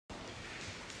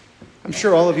I'm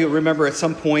sure all of you remember at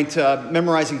some point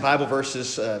memorizing Bible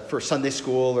verses for Sunday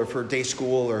school or for day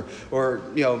school or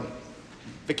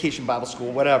vacation Bible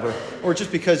school, whatever, or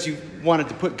just because you wanted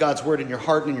to put God's word in your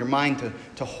heart and in your mind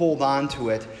to hold on to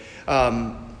it.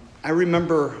 I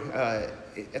remember,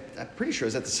 I'm pretty sure it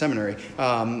was at the seminary,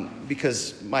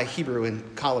 because my Hebrew in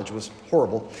college was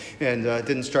horrible and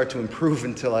didn't start to improve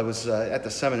until I was at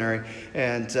the seminary.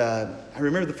 And I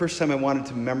remember the first time I wanted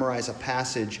to memorize a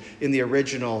passage in the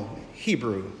original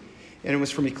Hebrew, and it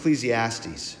was from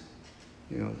Ecclesiastes,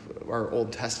 our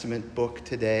Old Testament book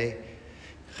today.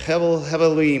 Hevel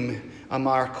Hevelim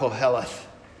Amar Koheleth.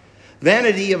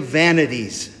 Vanity of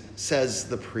vanities, says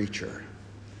the preacher.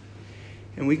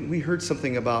 And we heard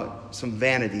something about some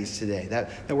vanities today.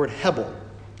 That word Hebel.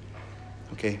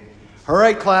 Okay. All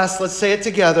right, class, let's say it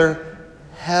together.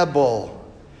 Hebel.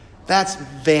 That's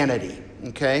vanity.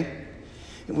 Okay.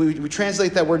 We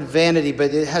translate that word vanity,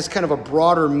 but it has kind of a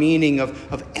broader meaning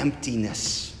of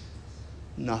emptiness,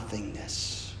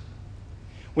 nothingness,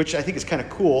 which I think is kind of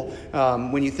cool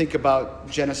when you think about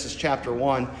Genesis chapter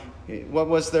 1. What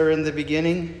was there in the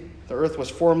beginning? The earth was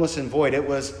formless and void. It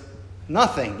was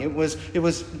nothing. It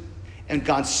was, and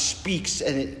God speaks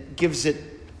and it gives it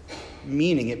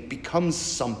meaning. It becomes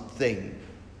something.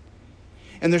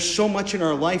 And there's so much in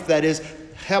our life that is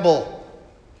Hebel,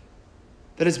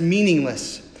 that is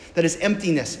meaningless, that is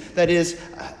emptiness, that is,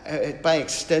 by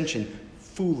extension,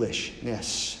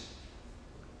 foolishness.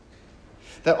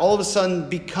 That all of a sudden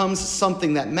becomes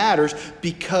something that matters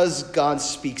because God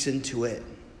speaks into it.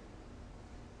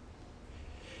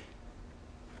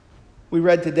 We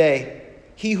read today,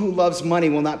 he who loves money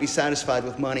will not be satisfied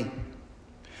with money,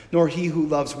 nor he who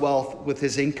loves wealth with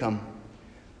his income.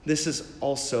 This is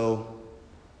also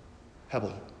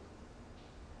Hebel.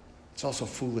 It's also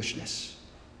foolishness.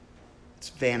 It's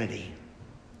vanity.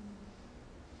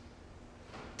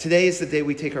 Today is the day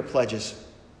we take our pledges.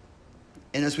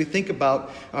 And as we think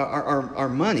about our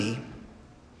money,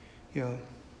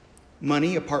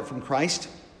 money apart from Christ,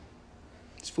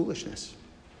 it's foolishness.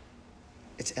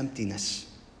 It's emptiness.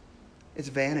 It's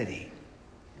vanity.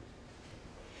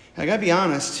 I got to be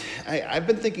honest, I've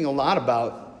been thinking a lot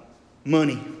about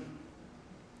money.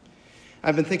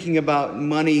 I've been thinking about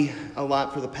money a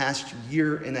lot for the past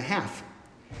year and a half.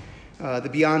 The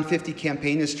Beyond 50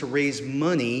 campaign is to raise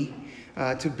money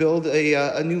to build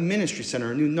a new ministry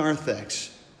center, a new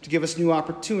narthex, to give us new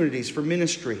opportunities for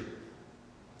ministry,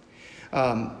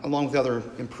 along with other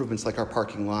improvements like our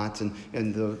parking lot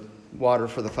and the water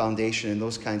for the foundation and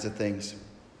those kinds of things.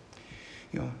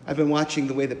 I've been watching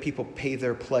the way that people pay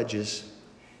their pledges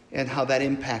and how that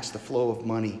impacts the flow of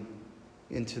money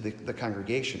into the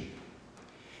congregation.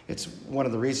 It's one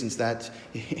of the reasons that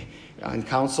on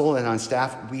council and on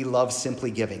staff, we love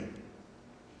simply giving.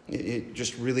 It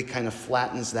just really kind of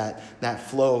flattens that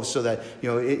flow so that,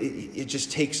 it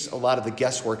just takes a lot of the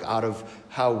guesswork out of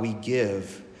how we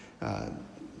give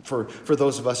for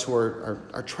those of us who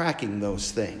are tracking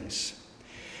those things.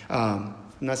 I'm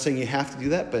not saying you have to do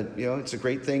that, but, it's a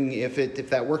great thing if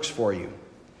that works for you.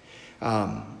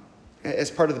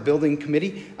 As part of the building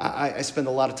committee, I spend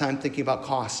a lot of time thinking about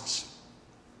costs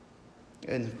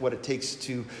and what it takes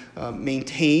to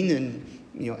maintain and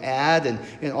add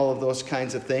and all of those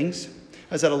kinds of things.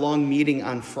 I was at a long meeting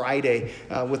on Friday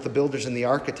with the builders and the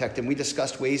architect, and we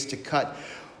discussed ways to cut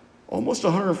almost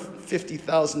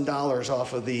 $150,000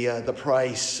 off of the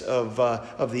price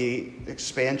of the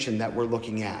expansion that we're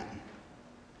looking at.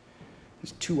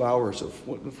 It's 2 hours of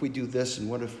what if we do this and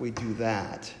what if we do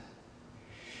that.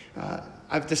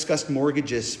 I've discussed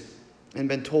mortgages and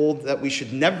been told that we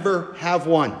should never have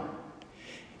one.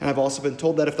 And I've also been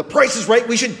told that if the price is right,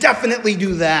 we should definitely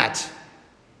do that.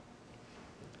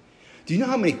 Do you know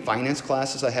how many finance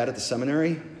classes I had at the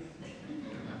seminary?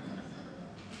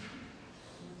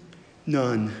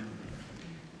 None.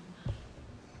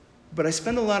 But I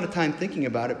spend a lot of time thinking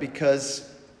about it because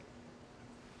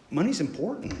money's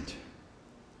important.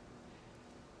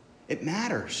 It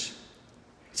matters.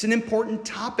 It's an important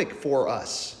topic for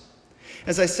us.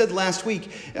 As I said last week,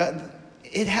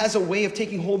 it has a way of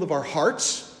taking hold of our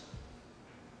hearts,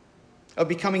 of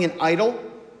becoming an idol,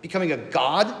 becoming a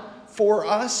god for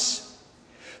us,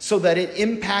 so that it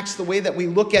impacts the way that we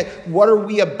look at what are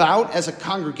we about as a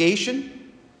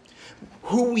congregation,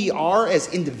 who we are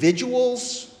as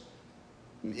individuals.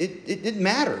 It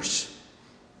matters.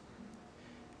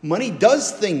 Money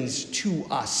does things to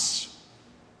us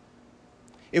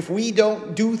if we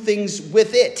don't do things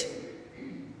with it.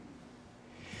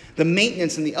 The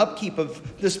maintenance and the upkeep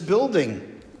of this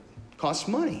building costs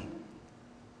money.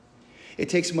 It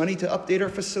takes money to update our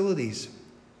facilities.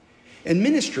 And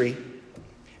ministry,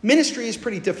 Ministry is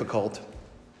pretty difficult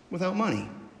without money.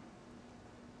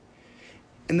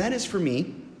 And that is, for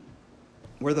me,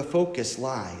 where the focus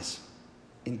lies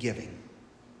in giving.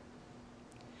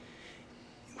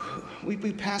 We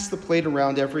pass the plate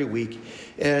around every week,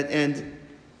 and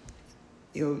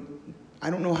I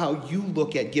don't know how you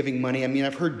look at giving money. I mean,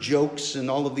 I've heard jokes and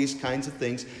all of these kinds of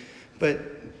things, but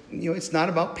it's not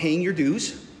about paying your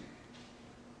dues.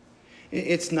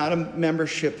 It's not a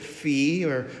membership fee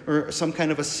or some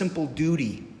kind of a simple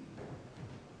duty.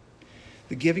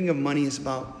 The giving of money is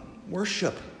about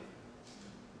worship.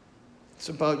 It's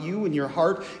about you and your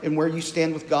heart and where you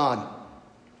stand with God.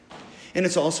 And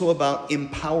it's also about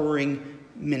empowering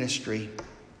ministry.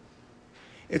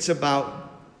 It's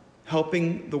about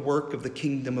helping the work of the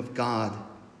kingdom of God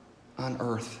on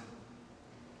earth.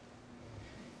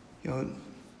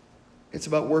 It's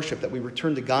about worship, that we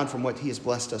return to God from what he has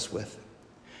blessed us with.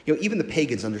 Even the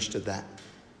pagans understood that.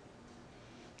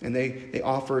 And they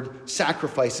offered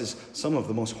sacrifices, some of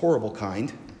the most horrible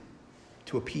kind,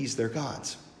 to appease their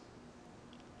gods.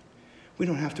 We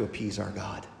don't have to appease our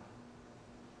God.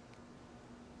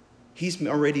 He's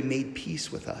already made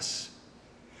peace with us.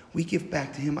 We give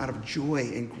back to him out of joy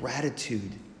and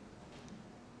gratitude.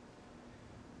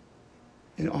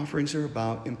 And offerings are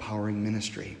about empowering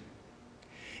ministry.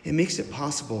 It makes it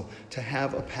possible to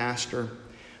have a pastor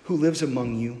who lives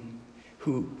among you,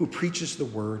 who preaches the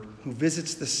word, who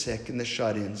visits the sick and the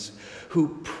shut-ins,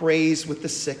 who prays with the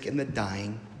sick and the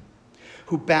dying,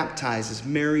 who baptizes,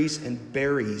 marries, and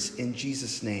buries in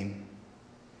Jesus' name,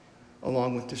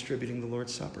 along with distributing the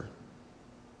Lord's Supper.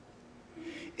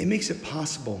 It makes it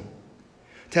possible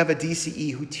to have a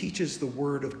DCE who teaches the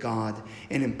Word of God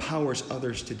and empowers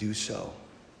others to do so.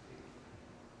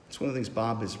 It's one of the things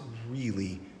Bob is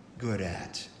really good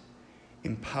at,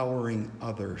 empowering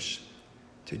others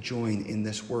to join in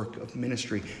this work of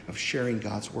ministry, of sharing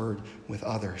God's Word with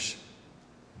others.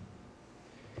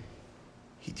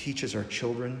 He teaches our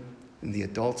children and the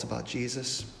adults about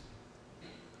Jesus'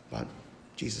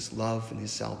 love and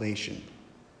his salvation.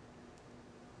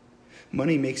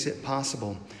 Money makes it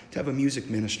possible to have a music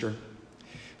minister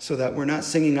so that we're not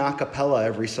singing a cappella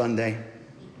every Sunday,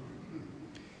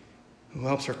 who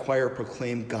helps our choir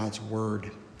proclaim God's word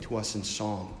to us in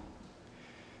song.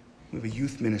 We have a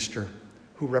youth minister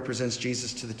who represents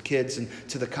Jesus to the kids and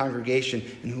to the congregation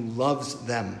and who loves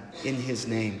them in his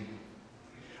name.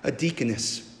 A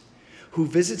deaconess who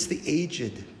visits the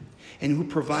aged and who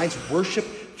provides worship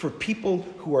for people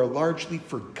who are largely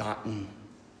forgotten.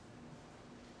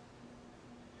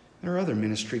 There are other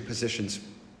ministry positions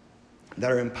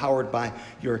that are empowered by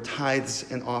your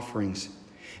tithes and offerings.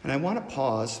 And I want to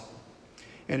pause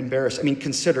and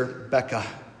consider Becca.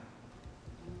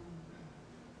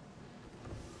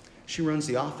 She runs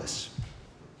the office.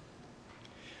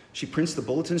 She prints the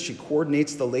bulletins. She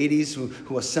coordinates the ladies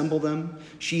who assemble them.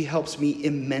 She helps me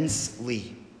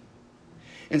immensely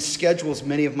and schedules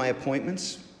many of my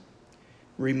appointments,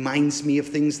 reminds me of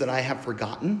things that I have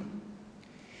forgotten.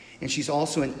 And she's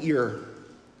also an ear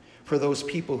for those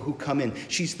people who come in.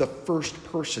 She's the first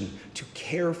person to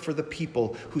care for the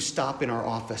people who stop in our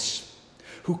office,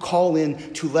 who call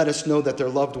in to let us know that their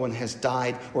loved one has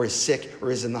died or is sick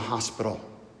or is in the hospital.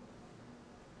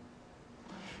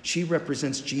 She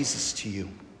represents Jesus to you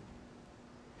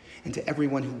and to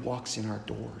everyone who walks in our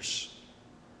doors.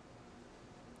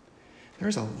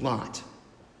 There's a lot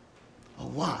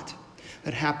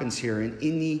that happens here in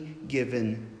any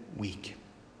given week.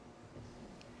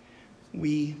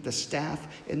 We, the staff,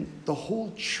 and the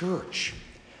whole church,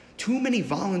 too many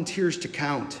volunteers to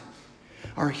count,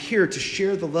 are here to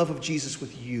share the love of Jesus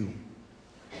with you,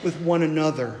 with one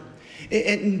another,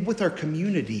 and with our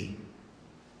community.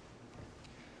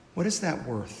 What is that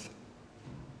worth?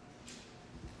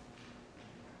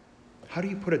 How do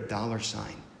you put a dollar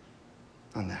sign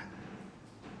on that?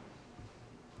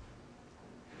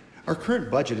 Our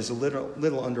current budget is a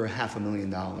little under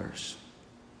 $500,000.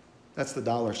 That's the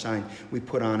dollar sign we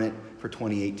put on it for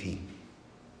 2018.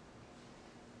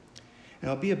 And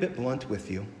I'll be a bit blunt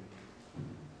with you.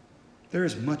 There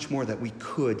is much more that we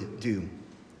could do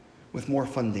with more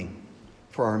funding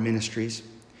for our ministries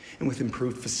and with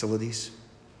improved facilities.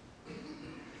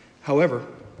 However,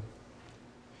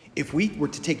 if we were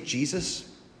to take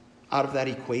Jesus out of that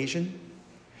equation,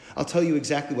 I'll tell you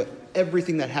exactly what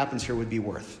everything that happens here would be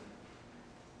worth.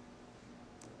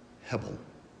 Hebel.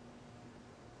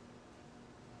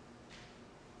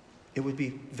 It would be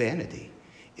vanity.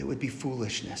 It would be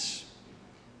foolishness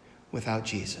without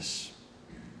Jesus.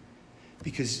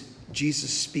 Because Jesus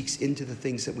speaks into the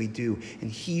things that we do, and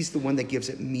he's the one that gives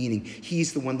it meaning.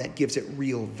 He's the one that gives it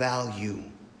real value.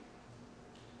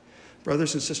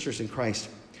 Brothers and sisters in Christ,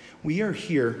 we are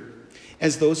here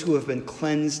as those who have been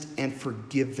cleansed and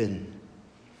forgiven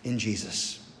in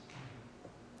Jesus.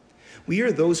 We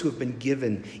are those who have been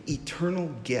given eternal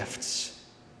gifts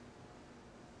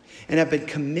and have been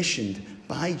commissioned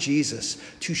by Jesus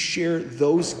to share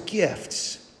those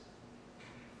gifts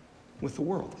with the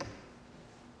world.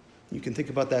 You can think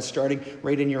about that starting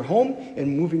right in your home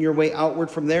and moving your way outward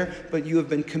from there, but you have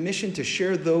been commissioned to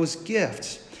share those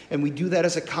gifts, and we do that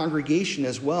as a congregation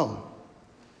as well.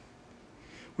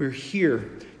 We're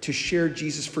here to share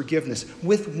Jesus' forgiveness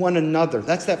with one another.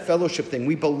 That's that fellowship thing.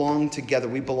 We belong together.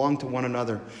 We belong to one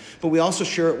another. But we also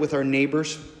share it with our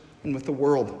neighbors and with the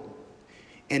world.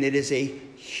 And it is a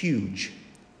huge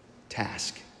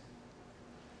task.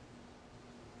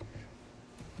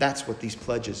 That's what these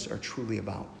pledges are truly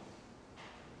about.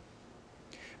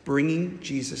 Bringing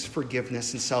Jesus'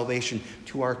 forgiveness and salvation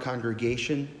to our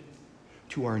congregation,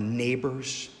 to our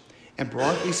neighbors, and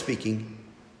broadly speaking,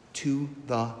 to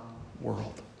the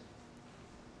world.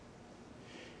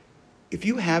 If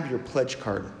you have your pledge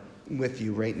card with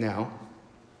you right now,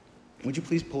 would you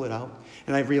please pull it out?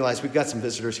 And I realize we've got some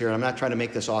visitors here, and I'm not trying to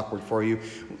make this awkward for you.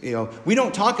 We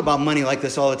don't talk about money like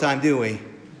this all the time, do we?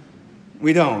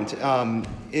 We don't.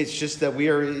 It's just that we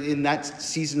are in that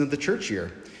season of the church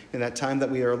year, in that time that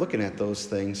we are looking at those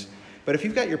things. But if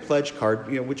you've got your pledge card,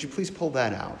 would you please pull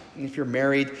that out? And if you're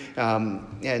married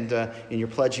and you're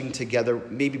pledging together,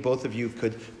 maybe both of you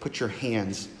could put your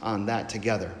hands on that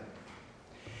together.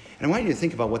 And I want you to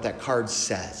think about what that card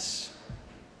says.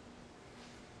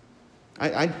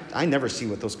 I never see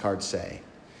what those cards say.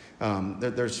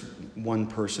 There's one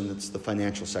person that's the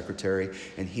financial secretary,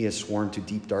 and he has sworn to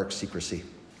deep, dark secrecy.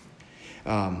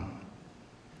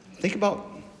 Think about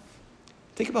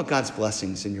God's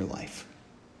blessings in your life.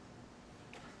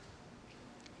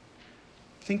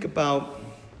 Think about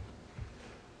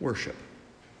worship.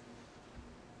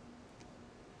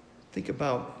 Think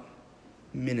about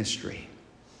ministry.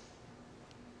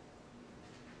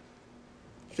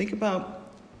 Think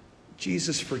about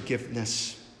Jesus'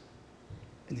 forgiveness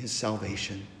and his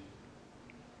salvation.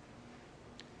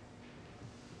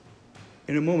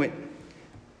 In a moment,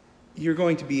 you're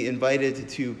going to be invited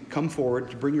to come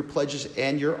forward to bring your pledges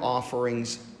and your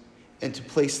offerings and to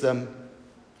place them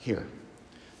here.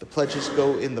 The pledges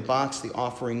go in the box, the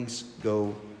offerings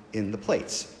go in the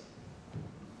plates.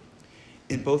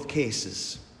 In both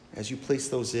cases, as you place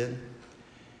those in,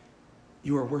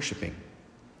 you are worshiping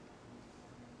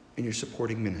and you're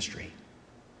supporting ministry.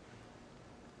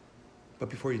 But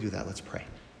before you do that, let's pray.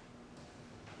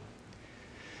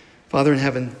 Father in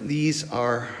heaven, these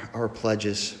are our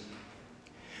pledges.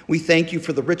 We thank you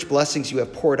for the rich blessings you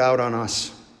have poured out on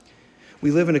us. We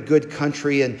live in a good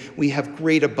country and we have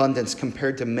great abundance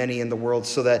compared to many in the world,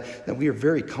 so that we are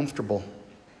very comfortable.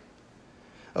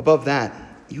 Above that,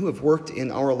 you have worked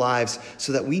in our lives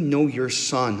so that we know your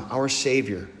Son, our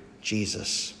Savior,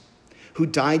 Jesus, who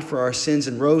died for our sins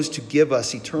and rose to give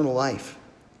us eternal life.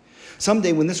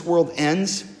 Someday when this world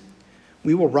ends,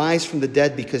 we will rise from the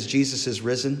dead because Jesus is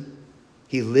risen.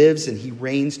 He lives and he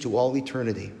reigns to all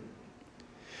eternity.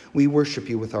 We worship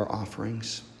you with our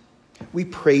offerings. We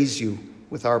praise you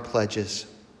with our pledges.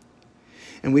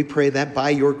 And we pray that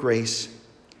by your grace,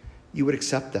 you would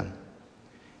accept them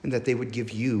and that they would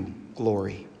give you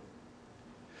glory.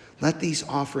 Let these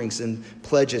offerings and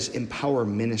pledges empower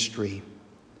ministry.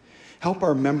 Help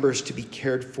our members to be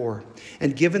cared for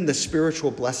and given the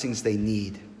spiritual blessings they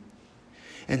need.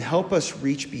 And help us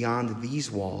reach beyond these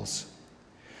walls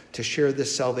to share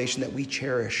this salvation that we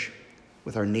cherish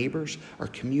with our neighbors, our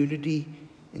community,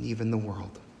 and even the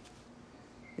world.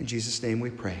 In Jesus' name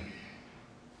we pray.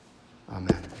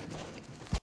 Amen.